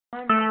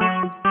Talk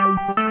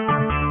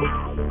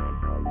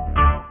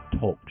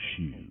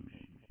shoes.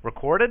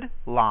 Recorded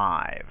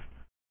live.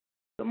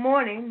 Good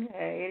morning.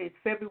 It is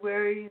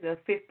February the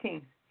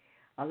 15th.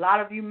 A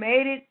lot of you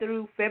made it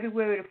through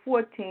February the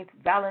 14th,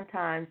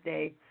 Valentine's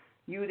Day.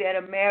 You that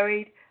are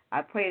married,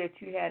 I pray that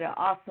you had an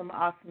awesome,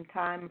 awesome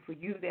time. And for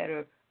you that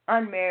are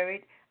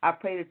unmarried, I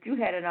pray that you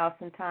had an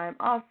awesome time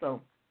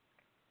also.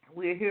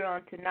 We're here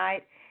on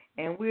tonight,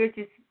 and we're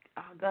just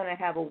going to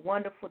have a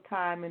wonderful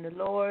time in the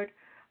Lord.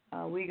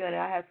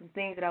 I have some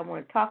things that I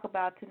want to talk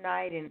about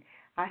tonight, and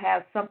I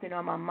have something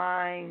on my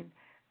mind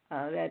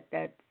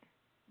that's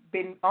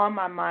been on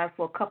my mind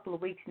for a couple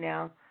of weeks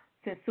now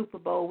since Super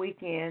Bowl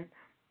weekend.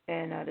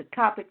 And the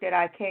topic that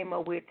I came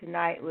up with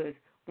tonight was,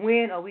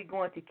 when are we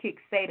going to kick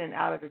Satan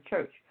out of the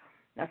church?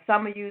 Now,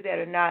 some of you that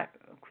are not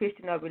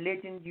Christian or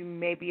religion, you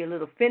may be a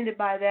little offended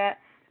by that.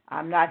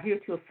 I'm not here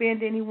to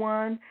offend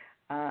anyone.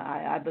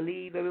 I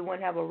believe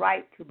everyone have a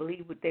right to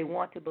believe what they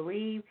want to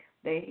believe.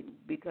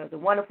 Because the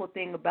wonderful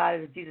thing about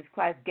it is Jesus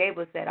Christ gave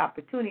us that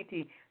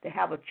opportunity to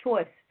have a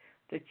choice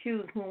to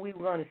choose whom we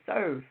were going to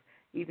serve.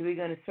 Either we're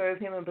going to serve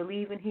him and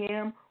believe in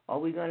him,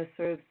 or we're going to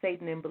serve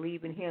Satan and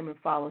believe in him and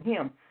follow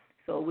him.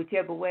 So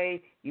whichever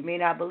way, you may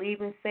not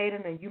believe in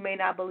Satan and you may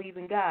not believe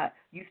in God.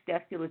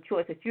 That's still a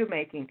choice that you're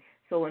making.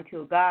 So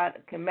until God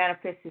can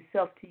manifest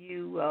himself to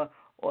you,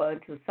 or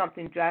until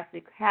something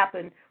drastic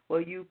happens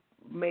where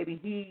maybe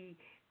he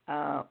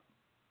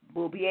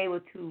will be able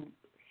to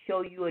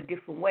show you a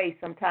different way.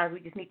 Sometimes we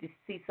just need to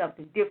see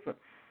something different.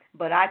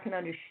 But I can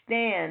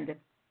understand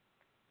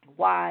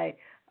why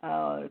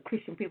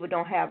Christian people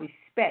don't have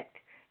respect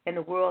in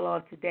the world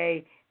on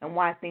today and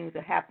why things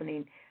are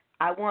happening.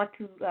 I want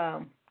to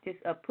just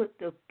put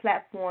the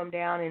platform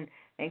down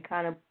and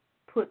kind of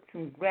put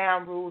some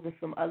ground rules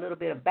and a little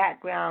bit of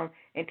background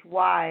into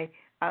why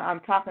I'm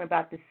talking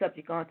about this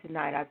subject on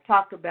tonight. I've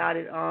talked about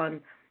it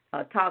on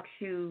Talk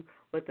Shoe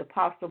with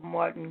Apostle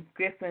Martin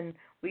Griffin.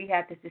 We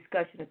had this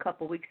discussion a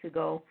couple weeks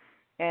ago,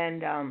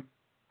 and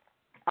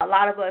a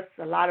lot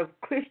of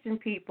Christian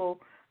people,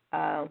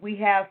 we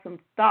have some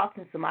thoughts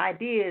and some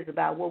ideas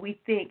about what we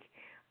think,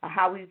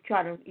 how we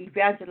try to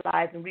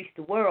evangelize and reach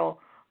the world,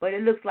 but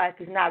it looks like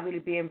it's not really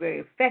being very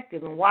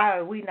effective. And why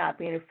are we not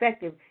being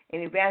effective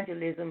in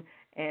evangelism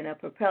and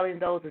propelling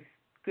those, as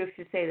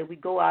Scripture say, that we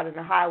go out in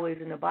the highways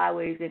and the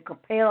byways and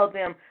compel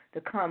them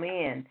to come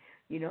in?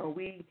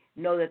 We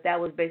know that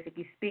was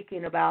basically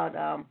speaking about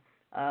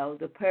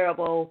the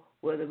parable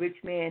where the rich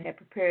man had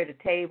prepared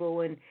a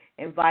table and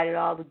invited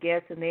all the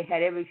guests, and they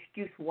had every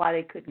excuse for why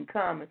they couldn't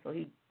come. And so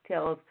he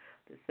tells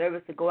the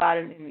servants to go out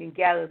and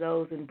gather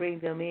those and bring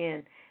them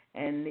in.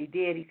 And they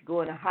did. He's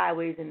going the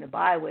highways and the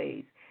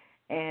byways.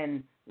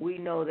 And we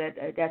know that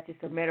that's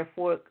just a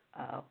metaphoric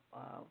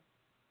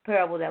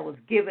parable that was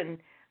given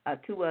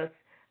to us.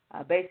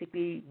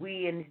 Basically,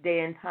 we in this day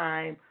and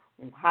time,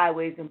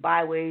 highways and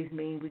byways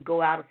mean we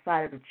go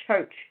outside of the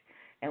church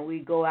and we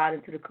go out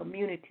into the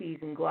communities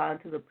and go out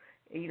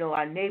into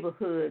our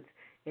neighborhoods,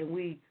 and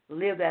we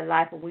live that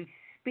life and we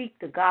speak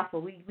the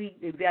gospel. We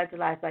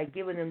evangelize by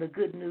giving them the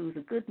good news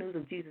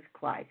of Jesus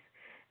Christ,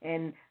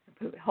 and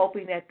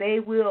hoping that they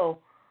will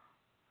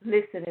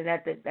listen and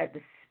that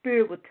the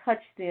Spirit will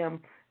touch them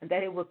and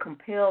that it will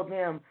compel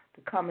them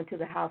to come into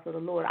the house of the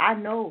Lord. I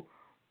know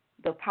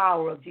the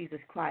power of Jesus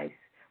Christ,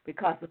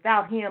 because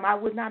without him, I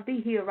would not be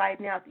here right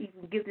now to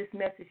even give this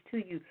message to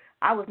you.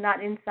 I was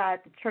not inside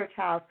the church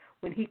house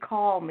when he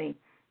called me.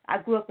 I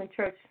grew up in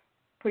church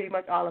pretty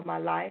much all of my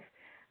life,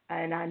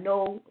 and I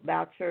know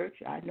about church.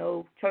 I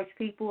know church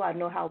people. I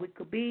know how we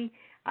could be.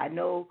 I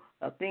know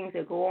things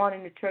that go on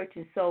in the church,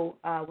 and so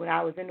when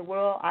I was in the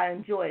world, I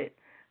enjoyed it.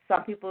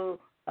 Some people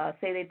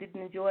say they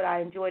didn't enjoy it.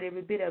 I enjoyed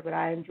every bit of it.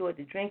 I enjoyed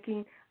the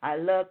drinking. I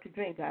loved to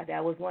drink.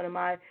 That was one of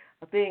my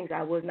things.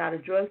 I was not a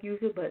drug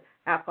user, but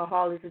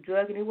alcohol is a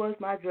drug, and it was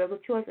my drug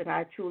of choice, and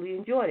I truly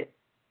enjoyed it.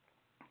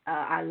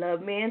 I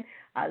love men.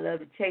 I love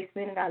to chase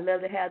men, and I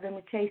love to have them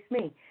to chase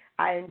me.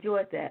 I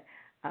enjoyed that.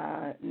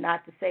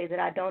 Not to say that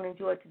I don't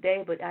enjoy it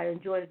today, but I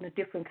enjoy it in a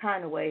different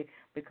kind of way,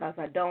 because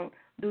I don't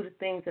do the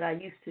things that I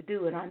used to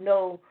do. And I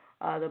know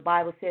the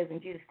Bible says when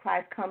Jesus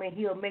Christ come in,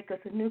 he'll make us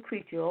a new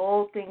creature.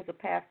 Old things are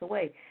passed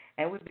away,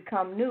 and we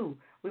become new.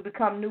 We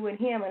become new in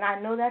him, and I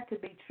know that to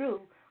be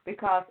true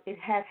because it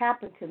has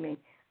happened to me.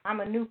 I'm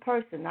a new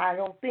person. I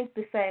don't think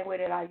the same way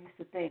that I used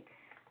to think.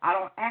 I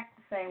don't act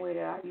the same way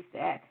that I used to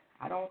act.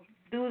 I don't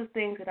do the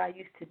things that I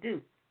used to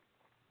do.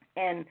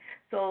 And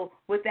so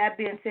with that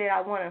being said,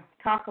 I want to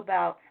talk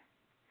about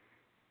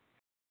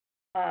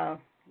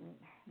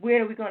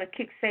when are we going to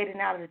kick Satan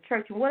out of the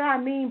church, and what do I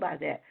mean by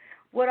that?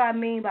 What do I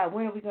mean by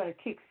when are we going to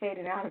kick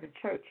Satan out of the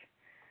church?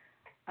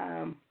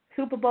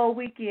 Super Bowl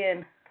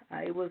weekend,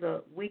 it was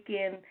a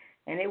weekend,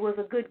 and it was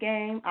a good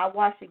game. I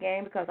watched the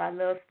game because I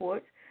love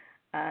sports.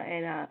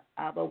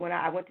 But when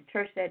I went to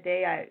church that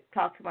day, I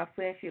talked to my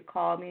friend. She had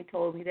called me and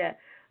told me that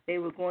they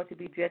were going to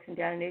be dressing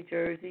down in their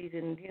jerseys,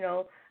 and,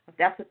 if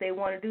that's what they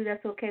want to do,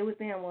 that's okay with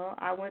them. Well,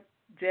 I went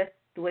dressed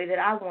the way that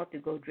I want to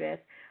go dress.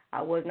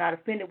 I was not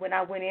offended when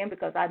I went in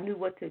because I knew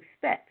what to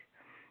expect.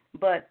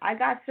 But I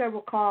got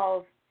several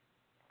calls.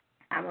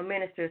 I'm a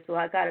minister, so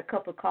I got a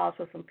couple of calls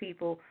from some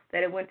people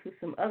that had went to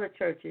some other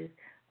churches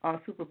on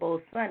Super Bowl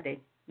Sunday,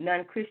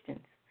 non-Christians.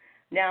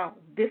 Now,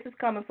 this is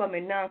coming from a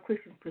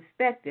non-Christian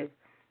perspective.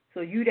 So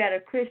you that are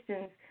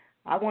Christians,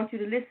 I want you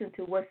to listen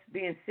to what's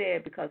being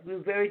said, because we're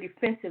very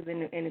defensive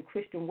in the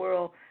Christian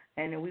world,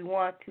 and we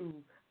want to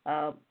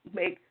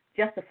make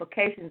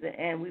justifications,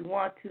 and we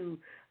want to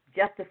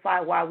justify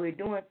why we're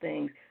doing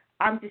things.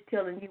 I'm just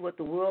telling you what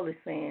the world is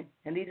saying,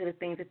 and these are the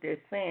things that they're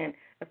saying.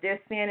 If they're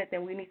saying it,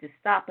 then we need to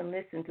stop and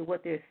listen to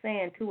what they're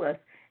saying to us,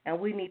 and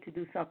we need to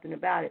do something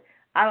about it.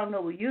 I don't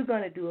know what you're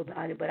going to do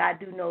about it, but I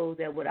do know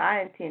that what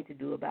I intend to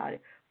do about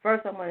it.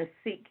 First, I'm going to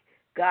seek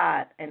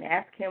God and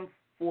ask Him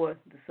for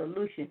the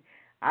solution.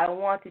 I don't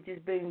want to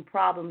just bring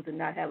problems and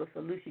not have a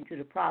solution to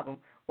the problem.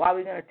 Why are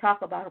we going to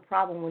talk about a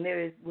problem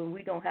when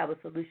we don't have a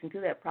solution to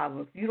that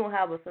problem? If you don't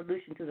have a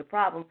solution to the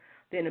problem,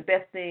 then the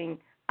best thing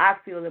I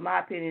feel, in my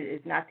opinion,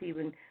 is not to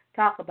even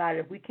talk about it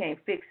if we can't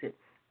fix it.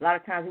 A lot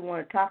of times we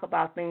want to talk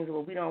about things,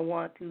 but we don't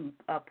want to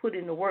put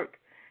in the work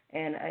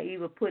and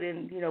even put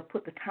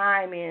the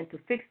time in to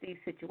fix these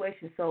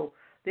situations. So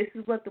this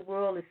is what the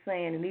world is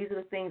saying, and these are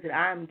the things that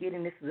I'm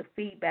getting. This is the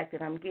feedback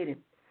that I'm getting.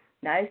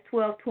 Now, it's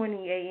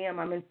 12:20 a.m.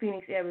 I'm in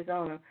Phoenix,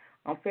 Arizona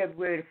on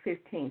February the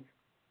 15th.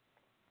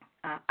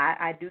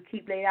 I do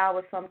keep late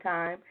hours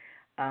sometimes.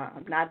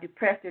 I'm not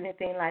depressed or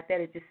anything like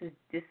that.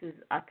 This is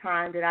a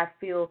time that I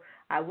feel.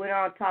 I went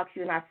on Talk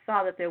Show and I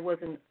saw that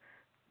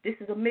this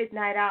is a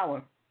midnight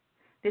hour.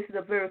 This is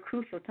a very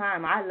crucial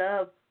time. I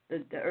love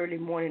the early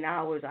morning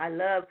hours. I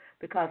love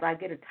because I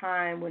get a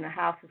time when the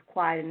house is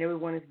quiet and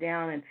everyone is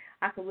down, and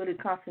I can really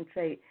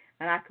concentrate,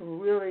 and I can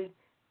really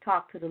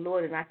talk to the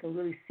Lord, and I can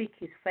really seek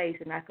His face,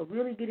 and I can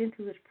really get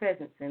into His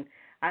presence, and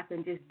I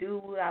can just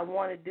do what I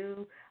want to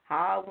do,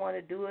 how I want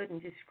to do it,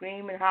 and just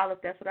scream and holler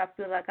if that's what I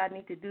feel like I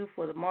need to do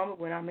for the moment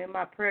when I'm in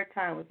my prayer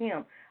time with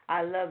Him.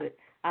 I love it.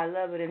 I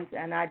love it,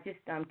 and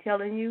I'm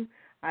telling you,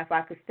 if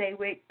I could stay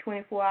awake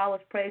 24 hours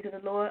praising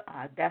the Lord,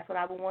 that's what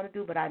I would want to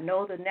do. But I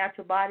know the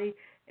natural body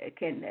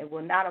it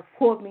will not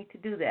afford me to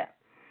do that.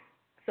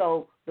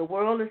 So the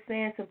world is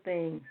saying some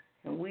things,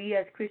 and we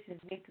as Christians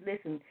need to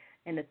listen.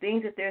 And the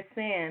things that they're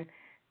saying,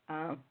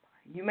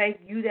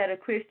 you that are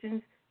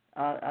Christians,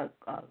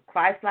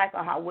 Christ-like,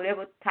 or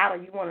whatever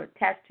title you want to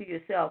attach to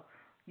yourself,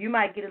 you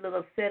might get a little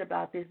upset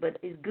about this, but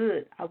it's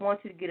good. I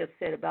want you to get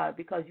upset about it,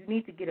 because you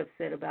need to get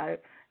upset about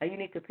it, and you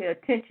need to pay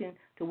attention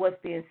to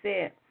what's being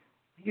said.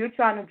 You're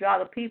trying to draw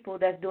the people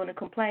that's doing the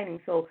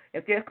complaining. So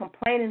if they're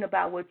complaining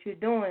about what you're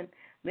doing,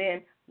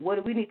 then what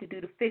do we need to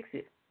do to fix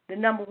it? The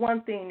number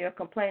one thing they're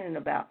complaining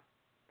about.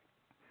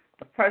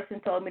 A person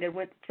told me that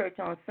went to church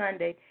on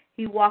Sunday.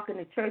 He walked in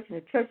the church, and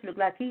the church looked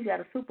like he's at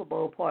a Super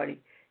Bowl party.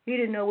 He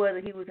didn't know whether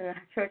he was in a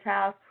church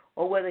house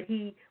or whether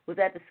he was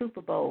at the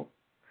Super Bowl.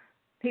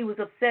 He was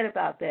upset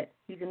about that.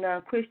 He's a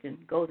non-Christian,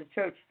 goes to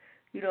church,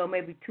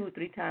 maybe 2 or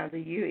 3 times a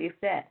year, if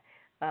that,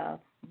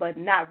 but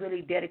not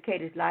really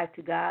dedicate his life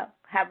to God.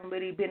 Haven't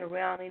really been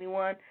around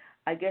anyone,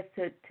 I guess,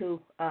 to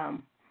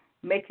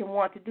make him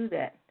want to do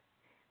that.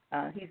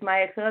 He's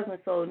my ex-husband,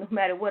 so no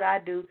matter what I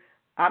do,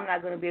 I'm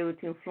not going to be able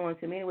to influence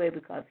him anyway,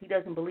 because he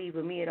doesn't believe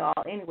in me at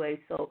all anyway.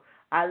 So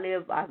I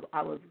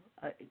was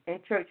in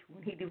church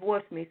when he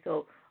divorced me,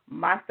 so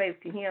my faith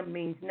to him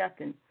means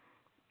nothing.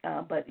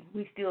 But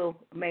we still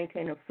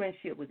maintain a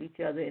friendship with each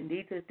other, and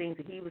these are the things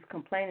that he was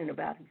complaining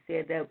about. He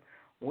said that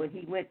when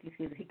he went,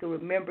 he could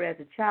remember as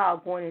a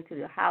child going into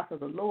the house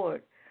of the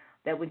Lord,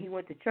 that when he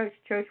went to church,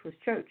 church was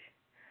church.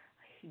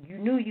 You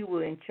knew you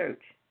were in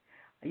church.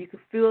 You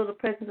could feel the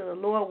presence of the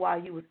Lord while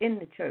you was in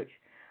the church.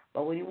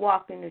 But when he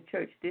walked in the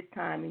church this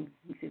time, and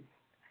he said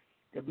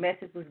the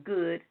message was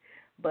good,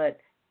 but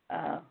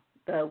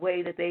the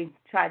way that they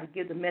tried to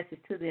give the message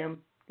to them,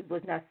 he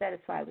was not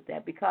satisfied with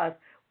that, because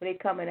when they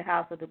come in the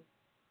house of the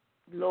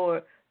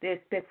Lord, they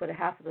expect for the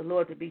house of the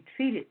Lord to be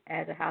treated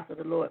as a house of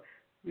the Lord.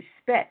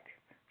 Respect,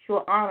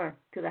 show honor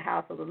to the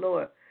house of the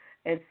Lord.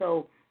 And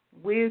so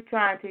we're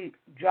trying to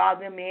draw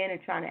them in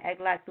and trying to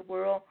act like the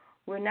world.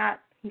 We're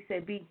not. He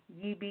said,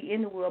 ye be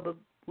in the world, but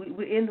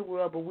we're in the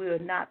world, but we are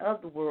not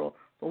of the world.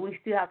 But we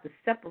still have to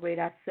separate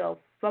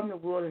ourselves from the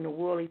world and the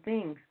worldly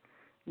things.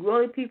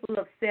 Worldly people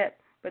are upset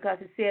because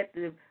he said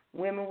the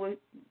women were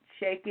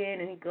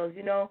shaking, and he goes,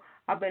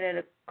 I've been in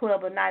a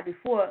club a night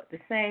before. The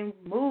same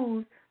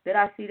moves that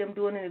I see them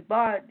doing in the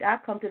bar, I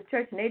come to the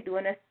church, and they're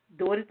doing it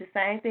the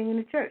same thing in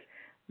the church.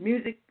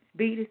 Music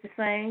beat is the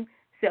same,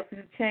 except for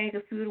you change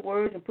a few of the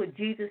words and put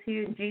Jesus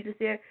here and Jesus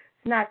there.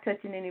 It's not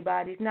touching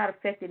anybody. It's not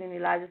affecting any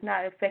lives. It's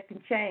not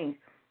affecting change.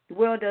 The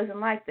world doesn't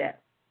like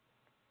that.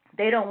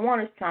 They don't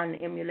want us trying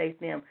to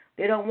emulate them.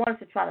 They don't want us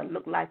to try to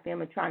look like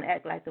them and trying to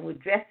act like them. We're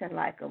dressing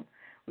like them.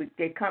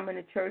 They come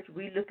into church.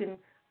 We looking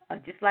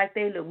just like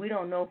they look. We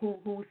don't know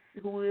who is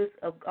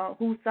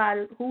whose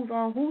side, who's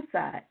on whose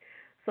side.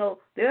 So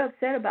they're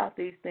upset about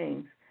these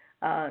things.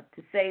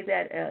 To say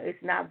that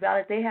it's not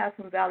valid, they have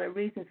some valid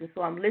reasons, and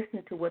so I'm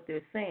listening to what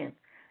they're saying.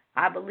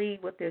 I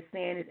believe what they're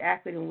saying is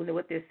accurate, and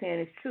what they're saying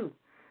is true.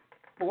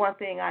 But one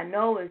thing I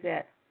know is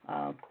that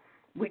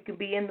we can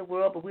be in the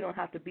world, but we don't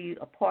have to be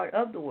a part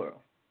of the world.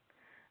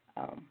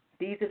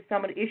 These are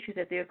some of the issues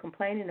that they're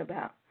complaining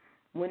about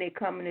when they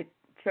come in the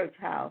church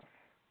house,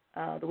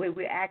 the way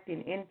we're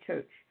acting in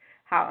church,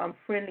 how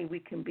unfriendly we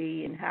can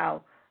be and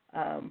how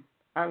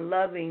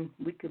unloving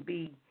we could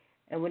be.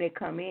 And when they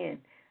come in,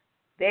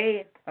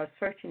 they are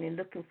searching and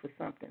looking for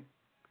something.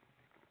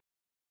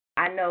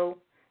 I know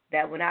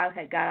that when I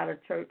had got out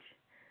of church,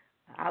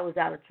 I was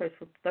out of church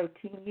for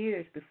 13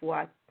 years before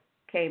I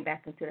came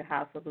back into the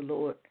house of the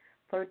Lord.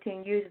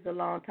 13 years is a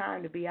long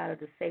time to be out of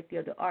the safety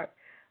of the ark.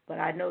 But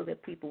I know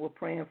that people were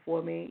praying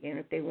for me, and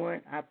if they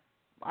weren't,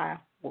 I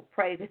will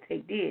pray that they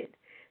did.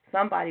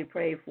 Somebody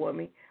prayed for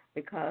me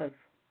because,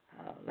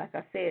 like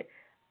I said,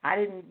 I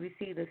didn't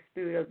receive the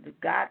spirit of the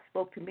God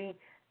spoke to me.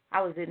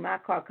 I was in my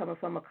car coming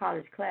from a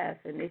college class,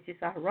 and it's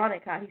just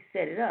ironic how he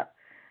set it up.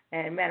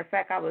 And matter of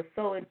fact, I was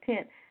so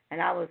intent,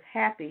 and I was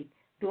happy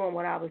doing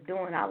what I was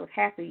doing. I was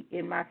happy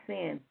in my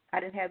sin. I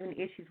didn't have any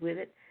issues with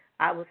it.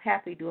 I was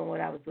happy doing what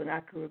I was doing.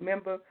 I could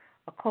remember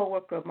a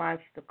coworker of mine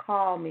used to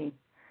call me.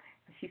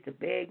 She used to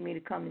beg me to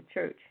come to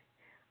church.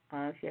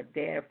 She had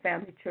a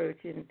family church,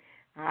 and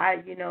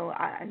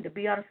and to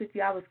be honest with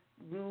you, I was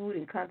rude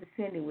and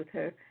condescending with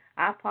her.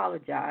 I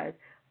apologized,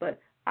 but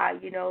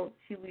she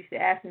used to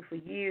ask me for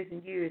years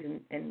and years,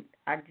 and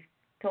I just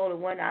told her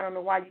one, I don't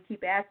know why you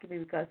keep asking me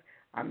because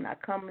I'm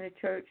not coming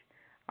to church.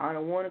 I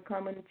don't want to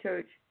come into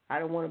church. I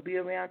don't want to be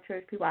around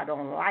church people. I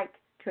don't like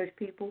church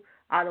people.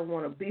 I don't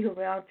want to be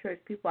around church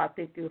people. I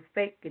think they're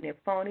fake and they're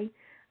phony,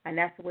 and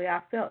that's the way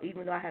I felt,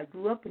 even though I had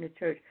grew up in the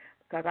church.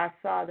 Because I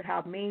saw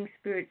how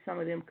mean-spirited some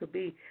of them could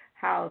be,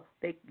 how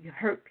they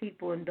hurt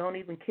people and don't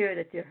even care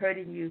that they're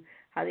hurting you,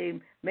 how they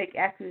make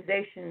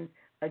accusations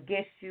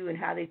against you, and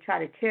how they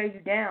try to tear you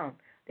down.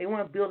 They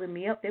weren't building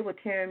me up. They were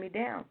tearing me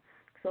down.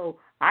 So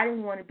I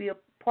didn't want to be a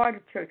part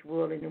of the church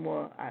world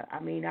anymore. I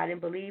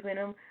didn't believe in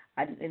them.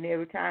 And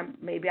every time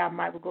maybe I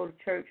might go to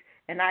church,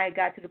 and I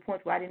got to the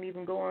point where I didn't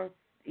even go on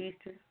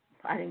Easter.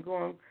 I didn't go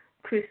on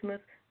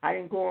Christmas. I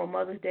didn't go on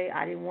Mother's Day.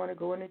 I didn't want to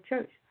go into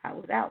church. I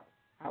was out.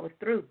 I was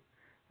through.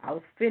 I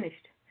was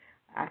finished.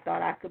 I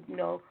thought I could,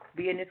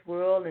 be in this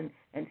world and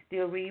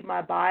still read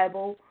my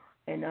Bible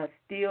and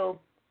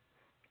still,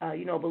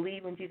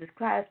 believe in Jesus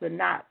Christ, but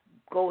not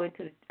go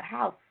into the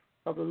house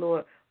of the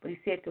Lord. But he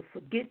said to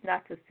forget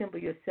not to assemble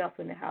yourself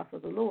in the house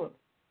of the Lord.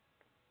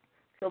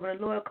 So when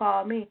the Lord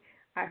called me,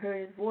 I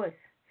heard his voice.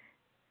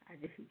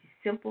 He just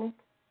simple,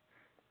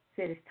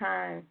 said it's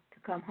time to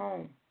come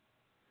home.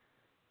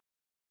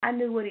 I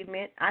knew what he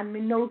meant. I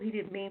know he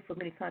didn't mean for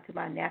me to come to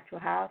my natural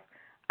house.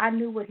 I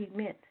knew what he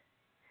meant.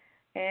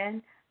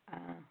 And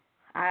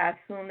I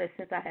assumed that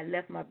since I had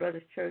left my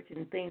brother's church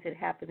and things had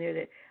happened there,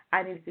 that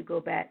I needed to go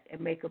back and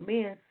make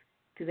amends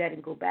to that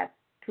and go back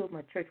to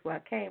my church where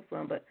I came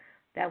from. But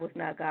that was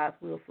not God's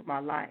will for my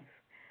life.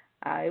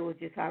 It was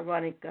just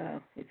ironic.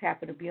 It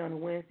happened to be on a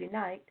Wednesday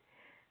night.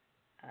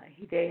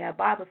 They had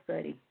Bible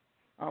study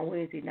on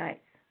Wednesday nights.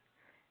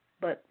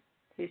 But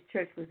his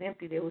church was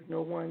empty. There was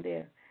no one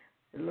there.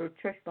 The little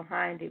church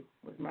behind it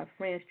was my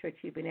friend's church.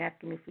 He'd been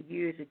asking me for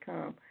years to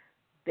come.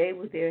 They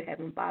were there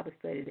having Bible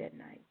study that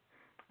night.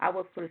 I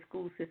worked for the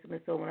school system,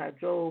 and so when I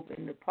drove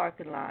in the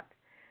parking lot,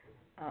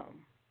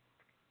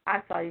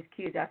 I saw these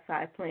kids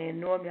outside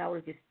playing. Normally, I would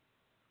have just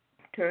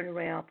turned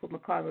around, put my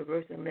car in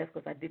reverse, and left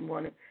because I didn't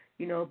want to,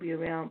 be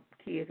around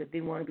kids. I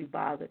didn't want to be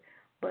bothered.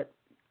 But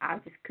I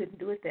just couldn't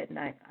do it that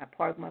night. I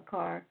parked my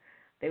car.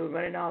 They were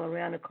running all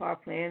around the car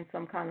playing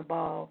some kind of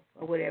ball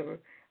or whatever.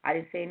 I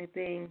didn't say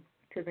anything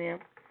to them.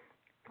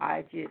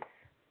 I just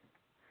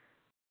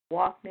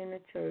walked in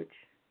the church,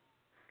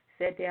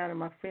 sat down, and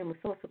my friend was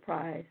so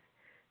surprised.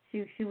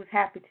 She was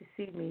happy to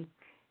see me.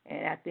 And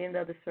at the end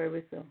of the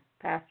service, the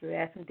pastor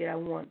asked me, did I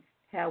want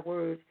to have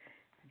words?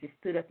 I just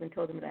stood up and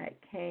told him that I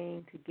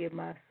came to give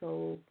my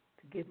soul,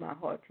 to give my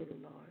heart to the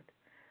Lord.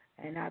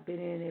 And I've been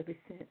in ever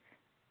since.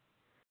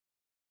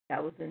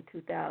 That was in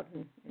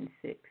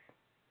 2006.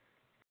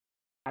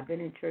 I've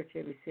been in church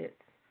ever since.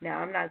 Now,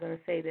 I'm not going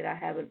to say that I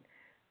haven't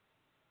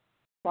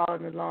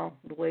fallen along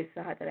the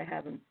wayside,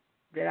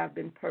 that I've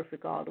been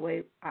perfect all the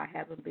way. I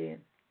haven't been.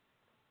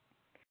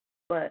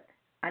 But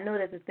I know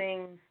that the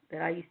things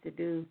that I used to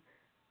do,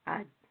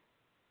 I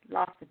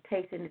lost the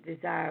taste and the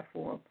desire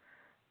for them.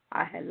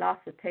 I had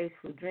lost the taste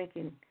for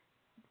drinking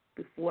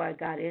before I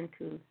got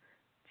into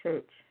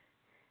church.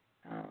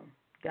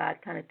 God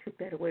kind of took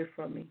that away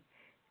from me.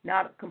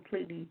 Not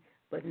completely,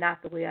 but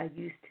not the way I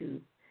used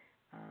to.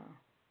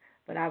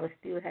 But I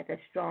still had that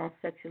strong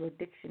sexual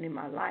addiction in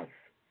my life.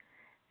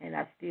 And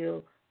I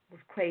still was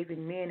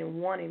craving men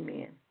and wanting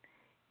men.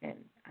 And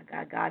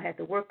God had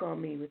to work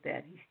on me with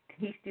that.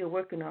 He's still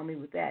working on me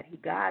with that.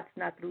 God's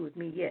not through with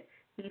me yet.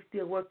 He's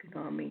still working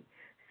on me.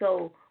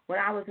 So when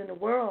I was in the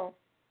world,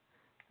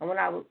 and when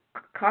I would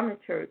come to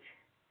church,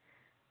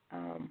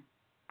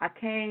 I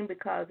came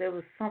because there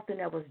was something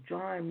that was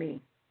drawing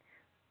me,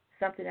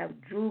 something that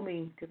drew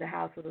me to the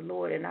house of the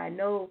Lord. And I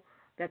know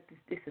that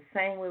it's the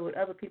same way with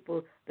other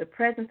people. The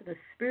presence of the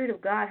Spirit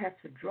of God has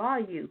to draw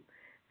you.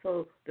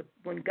 So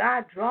when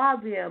God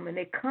draws them and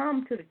they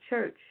come to the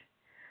church,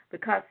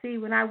 Because, see,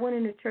 when I went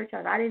in the church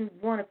house, I didn't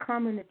want to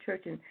come in the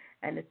church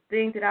and the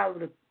things that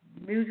the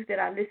music that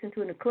I listened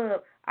to in the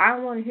club, I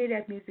don't want to hear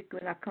that music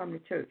when I come to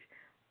church.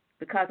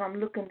 Because I'm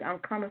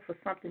coming for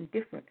something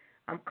different.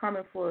 I'm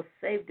coming for a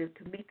Savior,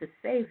 to meet the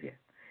Savior.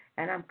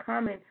 And I'm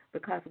coming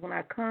because when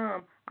I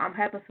come, I'm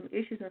having some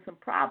issues and some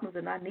problems,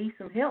 and I need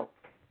some help.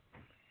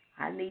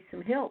 I need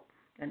some help,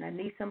 and I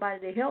need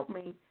somebody to help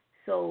me.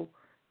 So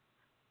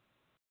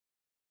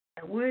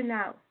we're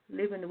not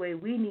living the way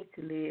we need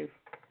to live.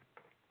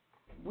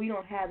 We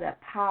don't have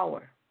that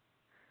power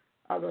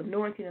of the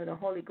anointing of the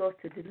Holy Ghost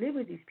to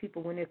deliver these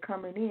people when they're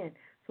coming in.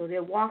 So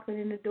they're walking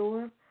in the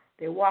door.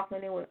 They're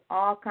walking in with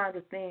all kinds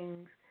of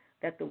things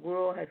that the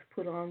world has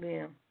put on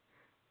them.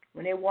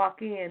 When they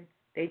walk in,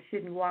 they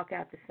shouldn't walk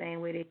out the same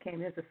way they came.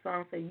 There's a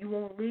song that says, you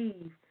won't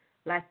leave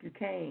like you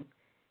came.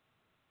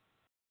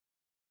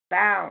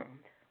 Bound.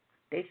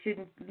 They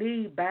shouldn't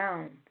leave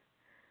bound.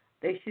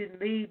 They shouldn't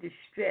leave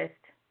distressed.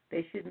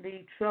 They shouldn't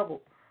leave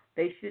troubled.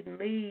 They shouldn't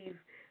leave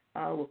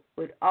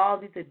with all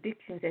these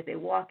addictions that they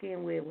walk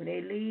in with. When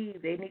they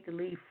leave, they need to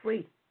leave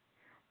free.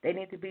 They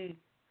need to be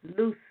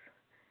loose,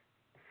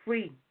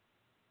 free.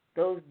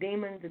 Those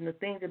demons and the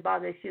things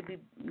about they should be,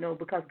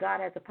 because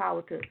God has the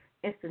power to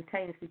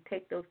instantaneously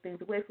take those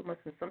things away from us.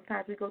 And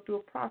sometimes we go through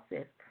a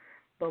process.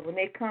 But when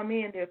they come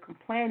in, they're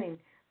complaining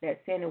that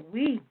saying that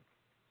we,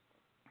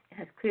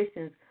 as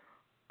Christians,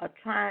 are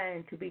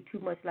trying to be too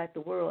much like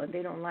the world, and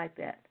they don't like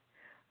that.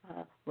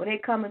 When they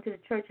come into the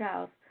church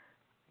house,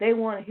 they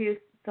want to hear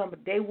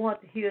They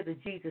want to hear the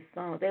Jesus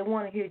song. They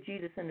want to hear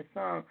Jesus in the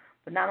song.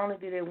 But not only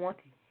do they want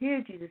to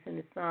hear Jesus in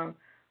the song,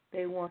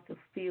 they want to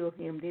feel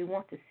Him. They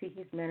want to see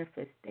His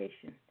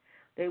manifestation.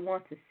 They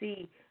want to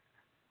see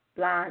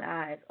blind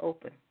eyes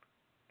open,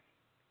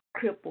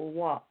 crippled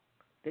walk,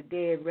 the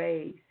dead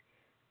raised.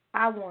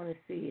 I want to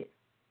see it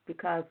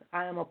because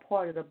I am a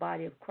part of the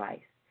body of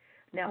Christ.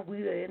 Now,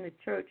 we are in the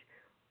church.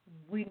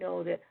 We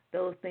know that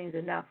those things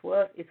are not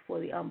for us. It's for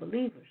the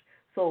unbelievers.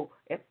 So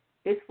if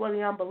it's for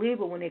the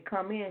unbeliever, when they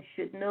come in,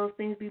 shouldn't those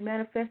things be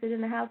manifested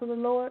in the house of the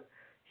Lord?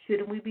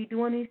 Shouldn't we be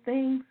doing these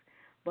things?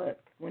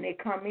 But when they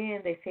come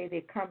in, they say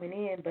they're coming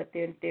in, but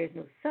there's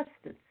no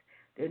substance.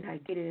 They're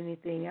not getting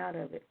anything out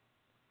of it.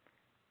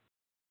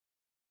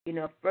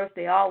 First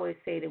they always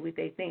say that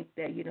they think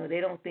that,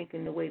 they don't think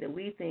in the way that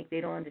we think.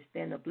 They don't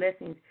understand the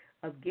blessings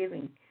of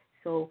giving.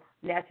 So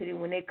naturally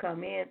when they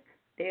come in,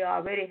 they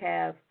already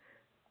have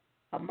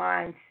a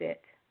mindset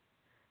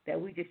that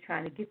we're just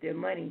trying to get their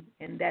money,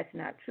 and that's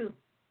not true.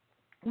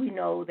 We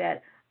know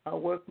that a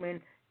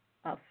workman,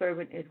 a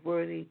servant is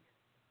worthy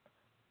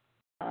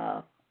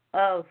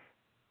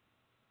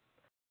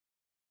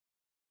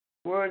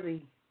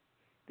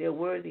they're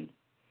worthy,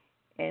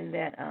 and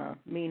that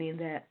meaning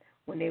that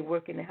when they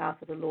work in the house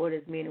of the Lord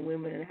as men and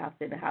women in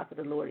the house of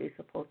the Lord is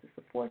supposed to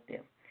support them.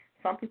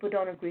 Some people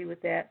don't agree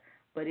with that,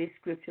 but it's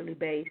scripturally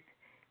based,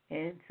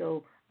 and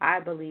so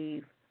I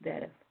believe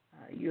that if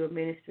you're a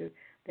minister,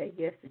 that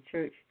yes, the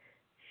church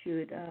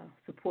should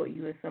support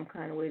you in some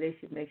kind of way. They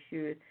should make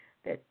sure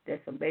that there's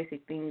some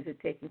basic things are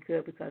taken care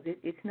of, because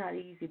it's not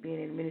easy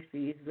being in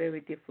ministry. It's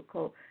very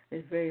difficult.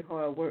 It's very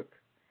hard work.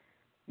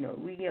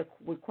 We are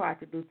required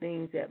to do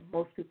things that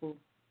most people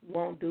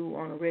won't do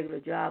on a regular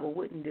job or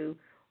wouldn't do,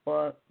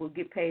 or will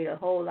get paid a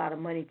whole lot of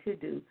money to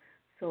do.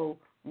 So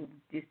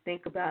just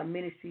think about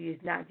ministry is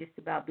not just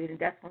about being,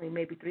 that's only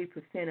maybe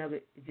 3% of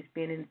it, just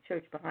being in the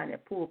church behind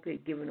that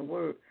pulpit giving the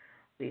word.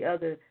 The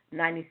other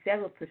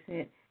 97%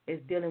 is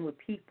dealing with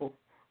people,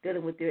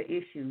 dealing with their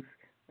issues,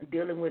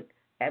 dealing with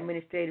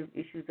administrative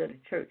issues of the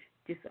church,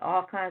 just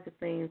all kinds of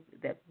things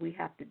that we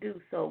have to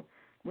do. So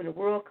when the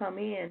world come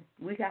in,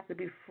 we have to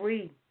be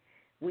free.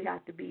 We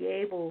have to be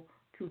able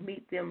to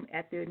meet them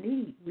at their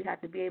need. We have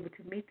to be able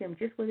to meet them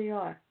just where they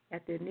are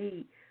at their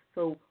need.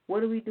 So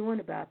what are we doing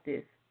about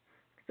this?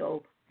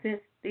 So since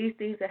these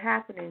things are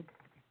happening,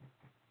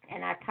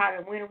 and I taught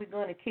them, when are we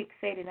going to kick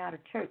Satan out of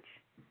church?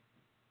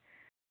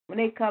 When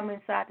they come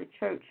inside the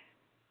church,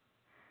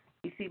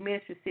 you see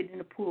ministers sitting in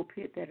the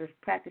pulpit that are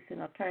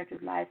practicing alternative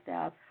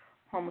lifestyles,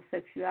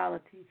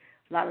 homosexuality,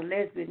 a lot of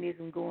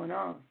lesbianism going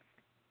on.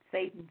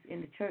 Satan's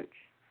in the church.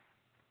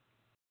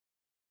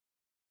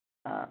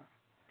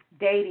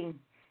 Dating,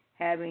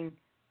 having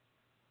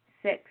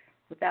sex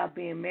without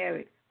being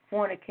married,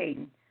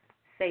 fornicating,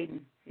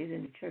 Satan is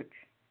in the church.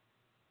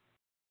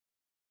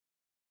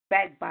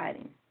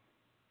 Backbiting,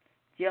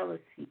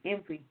 jealousy,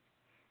 envy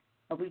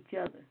of each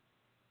other,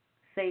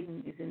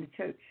 Satan is in the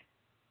church.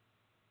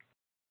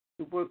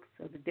 The works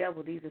of the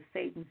devil, these are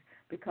Satan's,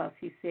 because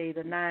he said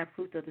the 9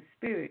 fruits of the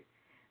Spirit.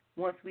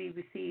 Once we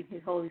receive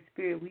His Holy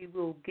Spirit, we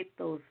will get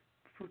those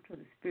fruits of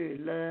the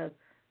Spirit: love,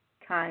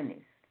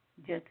 kindness,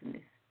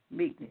 gentleness,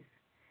 meekness,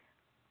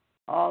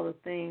 all the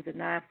things, the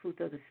 9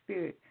 fruits of the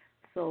Spirit.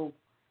 So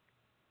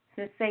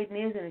since Satan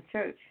is in the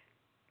church,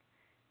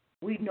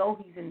 we know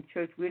he's in the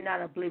church. We're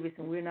not oblivious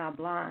and we're not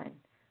blind.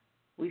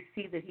 We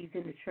see that he's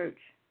in the church.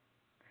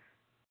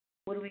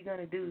 What are we going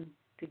to do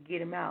to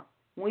get him out?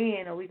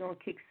 When are we going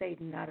to kick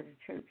Satan out of the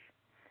church?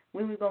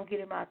 When are we going to get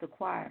him out the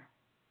choir?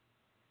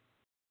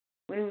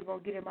 When are we going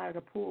to get him out of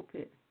the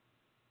pulpit?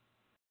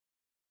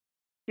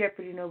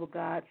 Shepherding over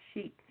God's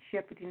sheep,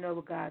 shepherding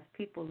over God's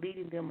people,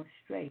 leading them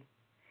astray.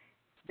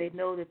 They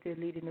know that they're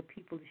leading the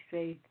people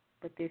astray,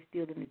 but they're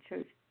still in the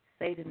church.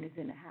 Satan is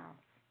in the house.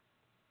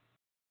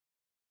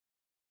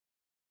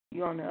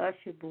 You're on the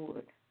usher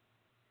board.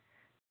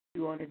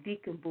 You're on the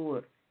deacon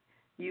board.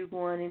 You're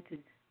going into,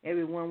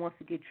 everyone wants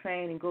to get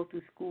trained and go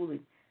through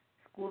schooling.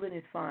 Schooling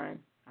is fine.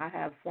 I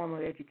have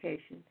formal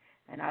education,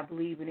 and I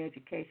believe in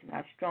education.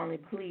 I strongly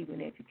believe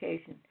in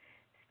education,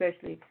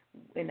 especially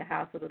in the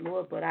house of the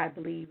Lord, but I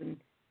believe in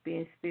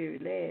being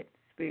spirit-led,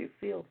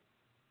 spirit-filled.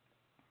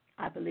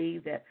 I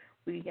believe that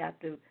we have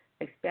to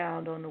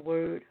expound on the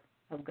Word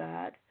of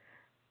God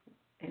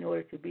in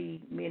order to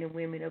be men and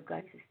women of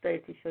God. You should study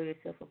to show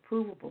yourself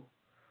approvable,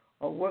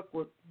 or work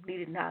with,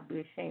 needed not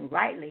be ashamed,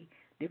 rightly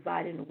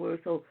dividing the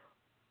Word. So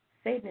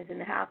Satan is in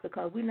the house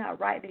because we're not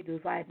rightly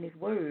dividing His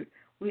Word.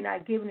 We're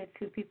not giving it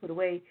to people the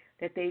way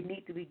that they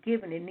need to be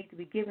given. It needs to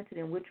be given to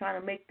them. We're trying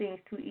to make things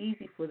too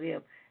easy for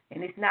them,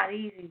 and it's not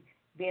easy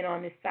being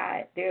on this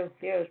side. There's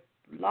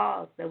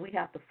laws that we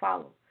have to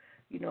follow.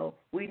 You know,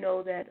 we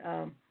know that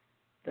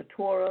the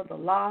Torah, the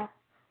law,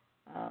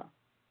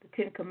 the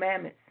Ten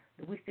Commandments,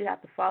 that we still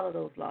have to follow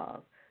those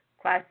laws.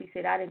 Christ, He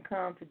said, I didn't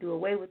come to do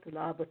away with the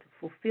law, but to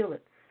fulfill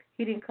it.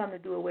 He didn't come to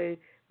do away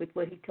with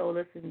what He told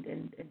us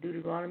in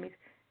Deuteronomy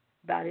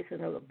about it's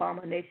an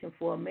abomination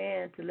for a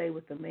man to lay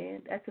with a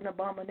man. That's an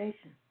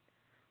abomination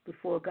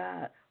before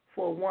God.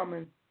 For a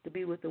woman to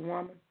be with a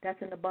woman,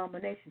 that's an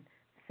abomination.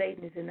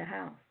 Satan is in the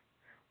house.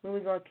 When are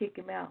we going to kick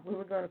him out? When are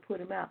we going to put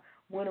him out?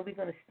 When are we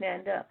going to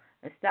stand up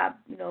and stop,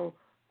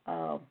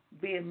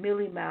 being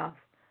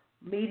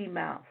meaty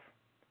mouth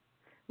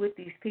with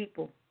these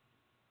people?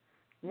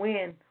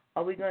 When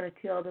are we going to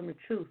tell them the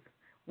truth?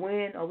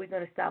 When are we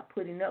going to stop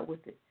putting up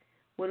with it?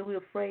 What are we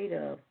afraid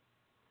of?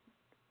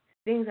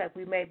 Things like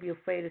we may be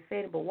afraid of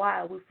Satan, but why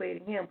are we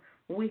afraid of him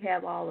when we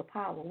have all the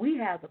power? We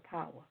have the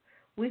power.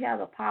 We have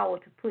the power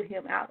to put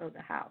him out of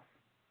the house.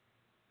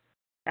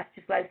 That's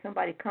just like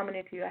somebody coming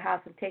into your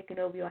house and taking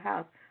over your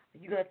house. Are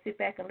you going to sit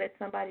back and let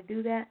somebody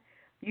do that?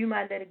 You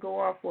might let it go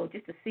on for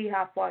just to see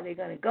how far they're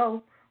going to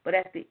go, but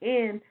at the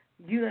end,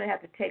 you're going to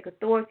have to take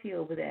authority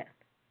over that.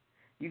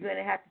 You're going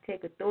to have to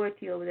take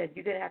authority over that.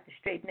 You're going to have to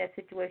straighten that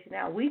situation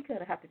out. We're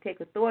going to have to take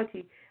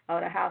authority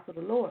out of the house of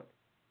the Lord.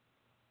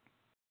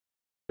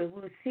 But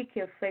we seek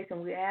His face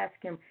and we ask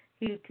Him,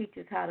 He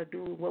teaches how to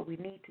do what we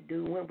need to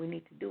do when we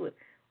need to do it.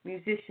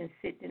 Musicians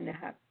sit in the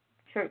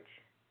church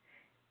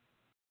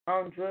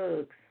on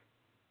drugs,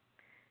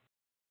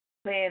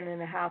 playing in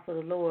the house of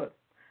the Lord.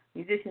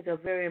 Musicians are a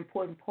very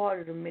important part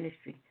of the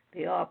ministry.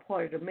 They are a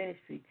part of the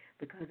ministry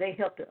because they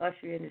help to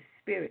usher in the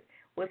spirit.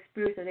 What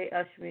spirits are they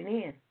ushering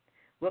in?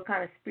 What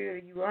kind of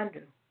spirit are you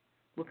under?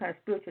 What kind of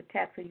spiritual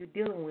attacks are you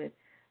dealing with?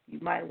 You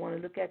might want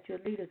to look at your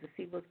leaders to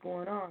see what's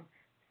going on.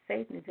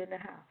 Satan is in the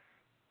house.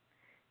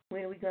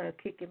 When are we going to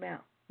kick him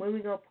out? When are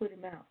we going to put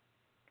him out?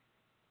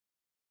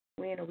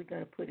 When are we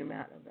going to put him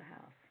out of the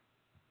house?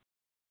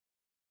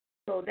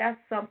 So that's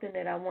something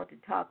that I want to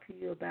talk to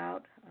you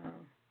about.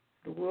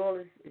 The world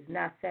is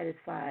not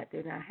satisfied.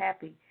 They're not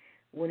happy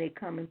when they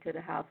come into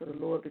the house of the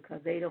Lord because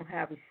they don't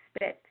have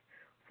respect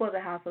for the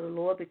house of the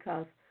Lord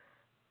because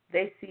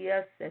they see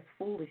us as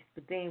foolish.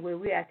 The thing where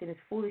we're acting is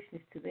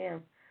foolishness to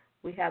them.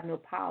 We have no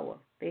power.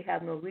 They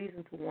have no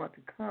reason to want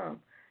to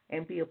come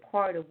and be a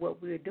part of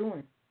what we're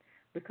doing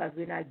because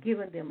we're not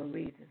giving them a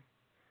reason.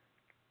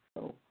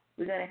 So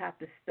we're going to have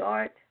to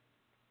start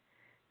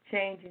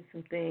changing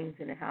some things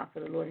in the house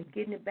of the Lord and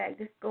getting it back.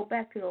 Just go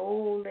back to the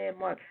old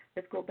landmark.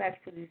 Let's go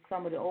back to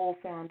some of the old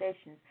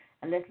foundations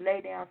and let's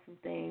lay down some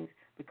things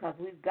because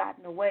we've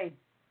gotten away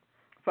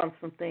from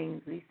some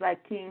things. It's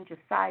like King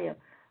Josiah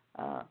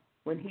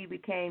when he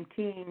became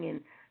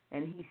king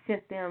and he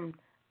sent them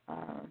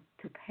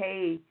to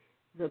pay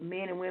the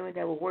men and women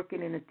that were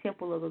working in the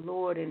temple of the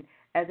Lord. And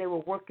as they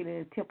were working in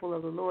the temple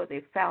of the Lord, they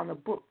found a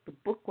book. The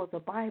book was a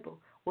Bible,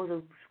 was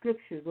a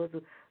scripture.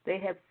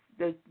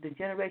 The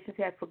generations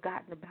had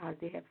forgotten about it.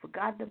 They had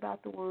forgotten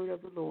about the word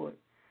of the Lord.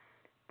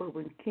 But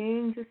when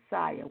King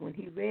Josiah, when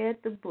he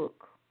read the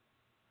book,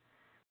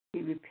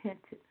 he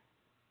repented.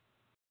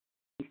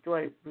 He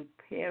started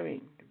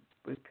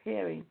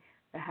repairing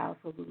the house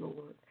of the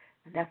Lord.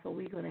 And that's what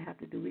we're going to have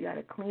to do. We got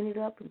to clean it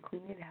up and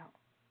clean it out.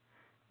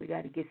 We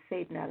got to get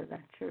Satan out of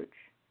our church.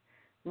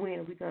 When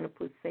are we going to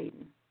put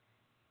Satan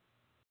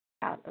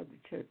out of the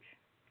church?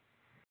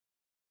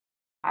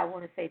 I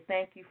want to say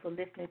thank you for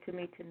listening to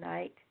me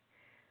tonight.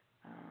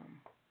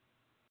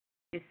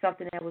 It's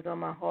something that was on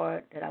my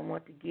heart that I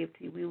want to give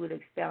to you. We will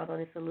expound on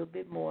this a little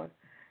bit more.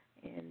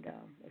 And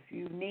if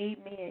you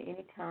need me at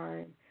any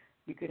time,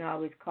 you can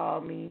always call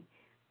me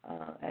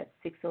at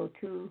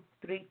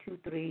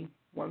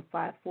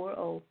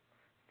 602-323-1540,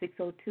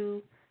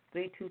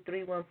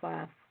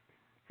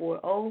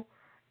 602-323-1540.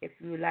 If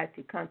you would like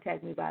to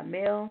contact me by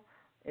mail,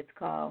 it's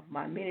called,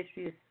 my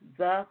ministry is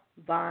The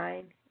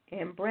Vine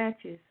and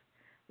Branches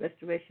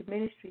Restoration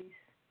Ministries.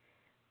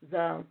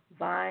 The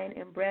Vine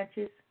and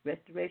Branches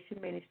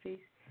Restoration Ministries,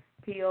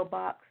 P.O.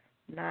 Box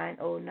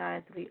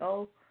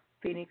 90930,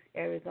 Phoenix,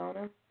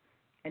 Arizona.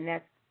 And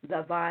that's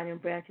the Vine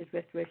and Branches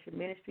Restoration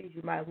Ministries.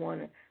 You might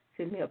want to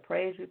send me a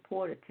praise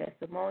report, a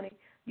testimony.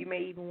 You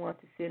may even want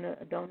to send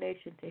a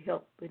donation to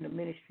help in the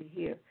ministry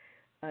here.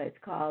 It's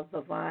called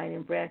the Vine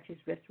and Branches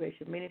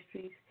Restoration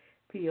Ministries,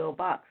 P.O.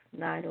 Box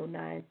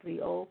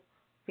 90930,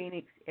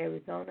 Phoenix,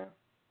 Arizona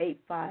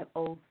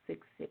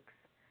 85066.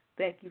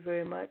 Thank you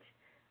very much.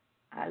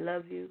 I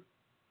love you.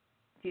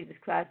 Jesus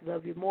Christ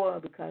loved you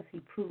more because he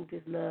proved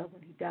his love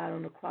when he died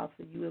on the cross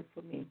for you and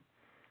for me.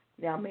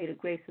 Now may the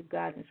grace of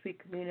God and the sweet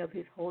communion of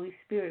his Holy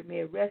Spirit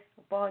may rest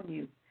upon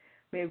you,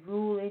 may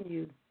rule in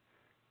you,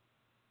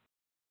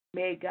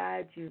 may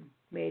guide you,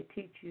 may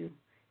teach you.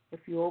 If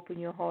you open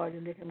your heart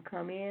and let him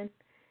come in,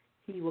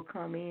 he will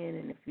come in.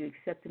 And if you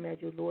accept him as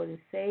your Lord and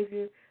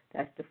Savior,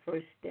 that's the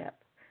first step.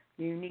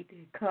 You need to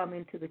come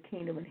into the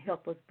kingdom and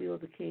help us build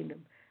the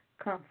kingdom.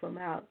 Come from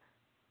out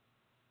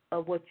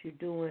of what you're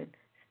doing.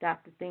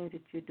 Stop the things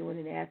that you're doing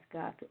and ask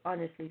God to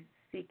honestly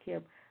seek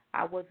him.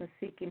 I wasn't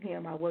seeking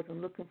him. I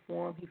wasn't looking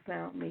for him. He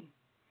found me.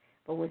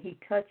 But when he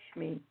touched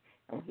me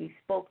and when he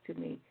spoke to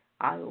me,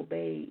 I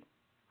obeyed.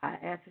 I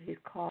answered his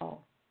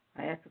call.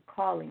 I answered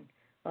calling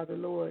of the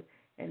Lord.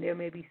 And there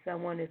may be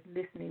someone that's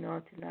listening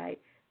on tonight.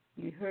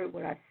 You heard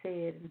what I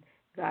said, and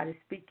God is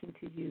speaking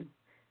to you.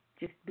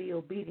 Just be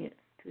obedient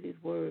to his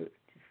word.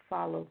 Just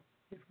follow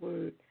his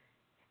word.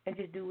 And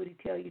just do what he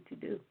tells you to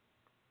do.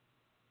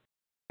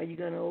 Are you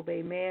going to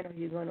obey man or are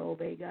you going to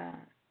obey God?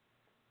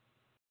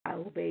 I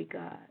obey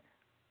God.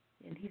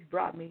 And he's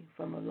brought me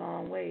from a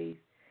long ways.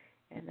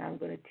 And I'm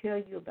going to tell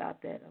you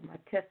about that on my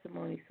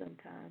testimony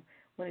sometime.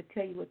 I want to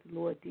tell you what the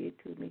Lord did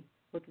to me,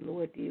 what the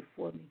Lord did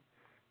for me.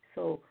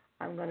 So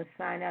I'm going to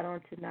sign out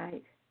on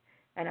tonight.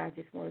 And I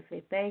just want to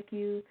say thank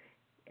you.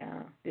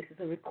 This is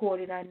a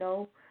recording, I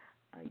know.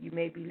 You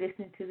may be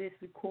listening to this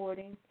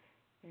recording.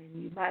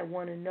 And you might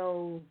want to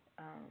know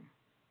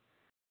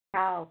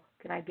how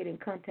can I get in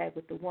contact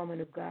with the woman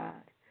of God.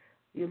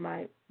 You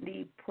might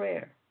need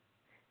prayer.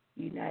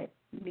 You might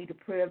need a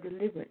prayer of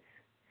deliverance.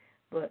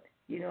 But,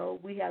 you know,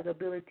 we have the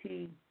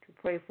ability to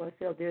pray for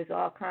ourselves. There's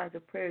all kinds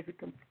of prayers,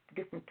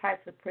 different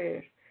types of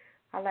prayers.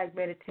 I like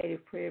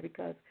meditative prayer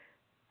because,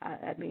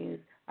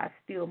 I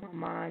still my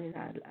mind and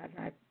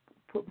I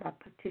put my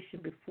petition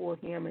before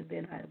him, and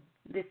then I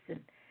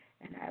listen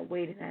and I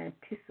wait and I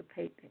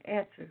anticipate the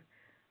answer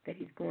that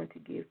he's going to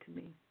give to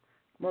me.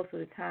 Most of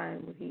the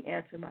time when he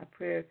answers my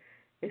prayer,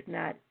 it's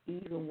not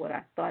even what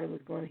I thought it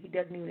was going to. He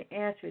doesn't even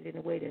answer it in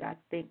a way that I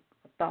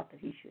thought that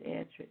he should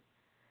answer it,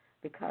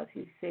 because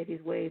he said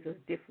his ways are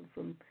different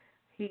from,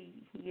 he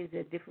is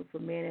as different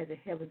from man as the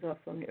heavens are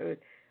from the earth.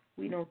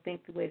 We don't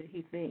think the way that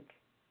he thinks.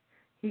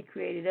 He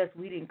created us.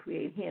 We didn't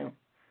create him.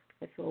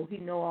 And so he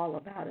know all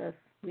about us.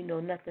 We know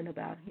nothing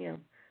about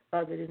him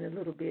other than a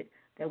little bit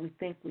that we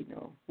think we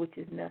know, which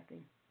is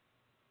nothing.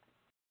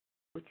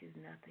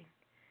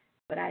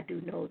 But I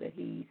do know that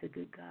he's a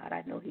good God.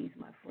 I know he's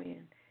my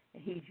friend,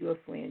 and he's your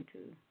friend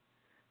too.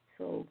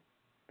 So,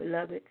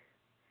 beloved,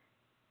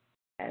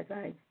 as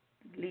I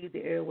leave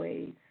the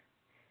airways,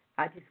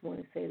 I just want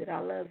to say that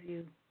I love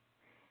you,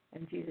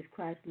 and Jesus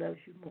Christ loves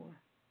you more.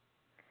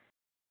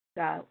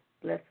 God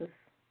bless us,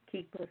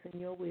 keep us in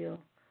your will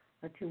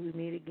until we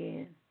meet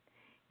again,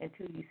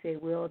 until you say,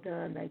 well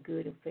done, thy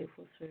good and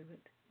faithful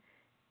servant.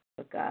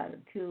 But God,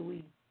 until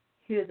we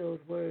hear those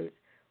words,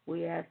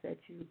 we ask that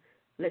you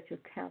let your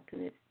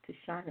countenance to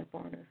shine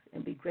upon us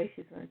and be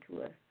gracious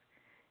unto us.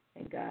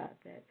 And God,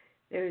 that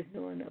there is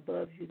no one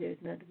above you, there is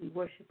none to be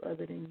worshipped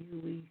other than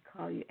you. We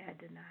call you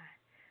Adonai.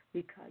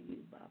 We call you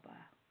Baba,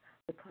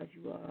 because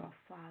you are our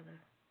Father.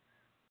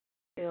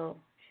 El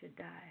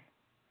Shaddai,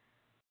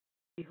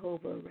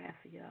 Jehovah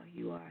Raphael,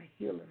 you are a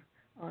healer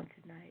on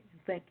tonight.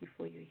 And thank you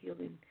for your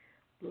healing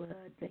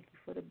blood. Thank you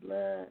for the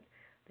blood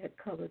that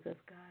covers us,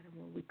 God.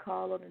 And when we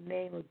call on the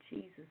name of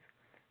Jesus,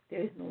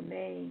 there is no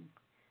name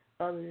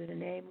other than the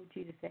name of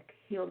Jesus that can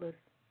heal us,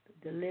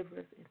 to deliver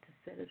us, and to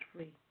set us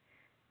free.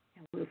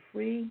 And we're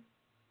free.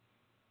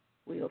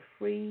 We are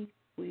free.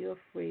 We are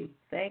free.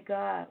 Thank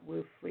God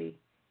we're free.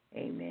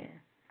 Amen.